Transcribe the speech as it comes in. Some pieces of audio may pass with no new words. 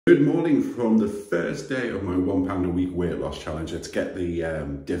Good morning from the first day of my £1 a week weight loss challenge. Let's get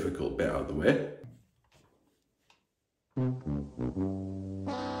the difficult bit out of the way.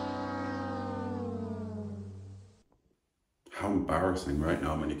 How embarrassing right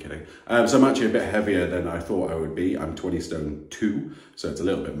now, I'm only kidding. So I'm actually a bit heavier than I thought I would be. I'm 20 stone 2, so it's a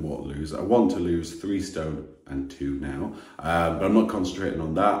little bit more to lose. I want to lose 3 stone and 2 now, but I'm not concentrating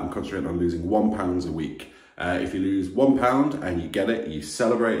on that. I'm concentrating on losing £1 a week. If you lose £1 and you get it, you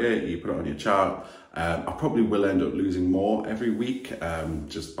celebrate it, you put it on your chart. I probably will end up losing more every week,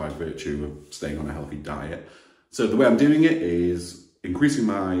 just by virtue of staying on a healthy diet. So the way I'm doing it is increasing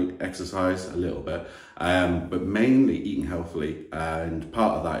my exercise a little bit, but mainly eating healthily. And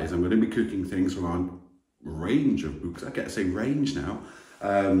part of that is I'm going to be cooking things from a range of books. I get to say range now,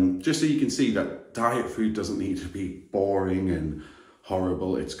 just so you can see that diet food doesn't need to be boring and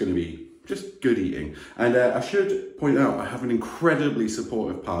horrible. It's going to be just good eating. And I should point out, I have an incredibly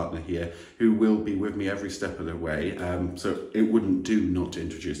supportive partner here who will be with me every step of the way. So it wouldn't do not to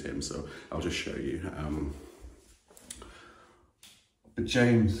introduce him. So I'll just show you. But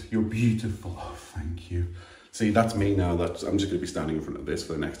James, you're beautiful. Oh, thank you. See, that's me now. I'm just going to be standing in front of this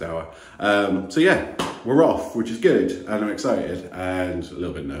for the next hour. So yeah, we're off, which is good. And I'm excited and a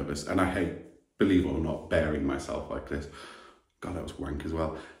little bit nervous. And I hate, believe it or not, bearing myself like this. God, that was wank as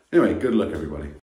well. Anyway, good luck, everybody.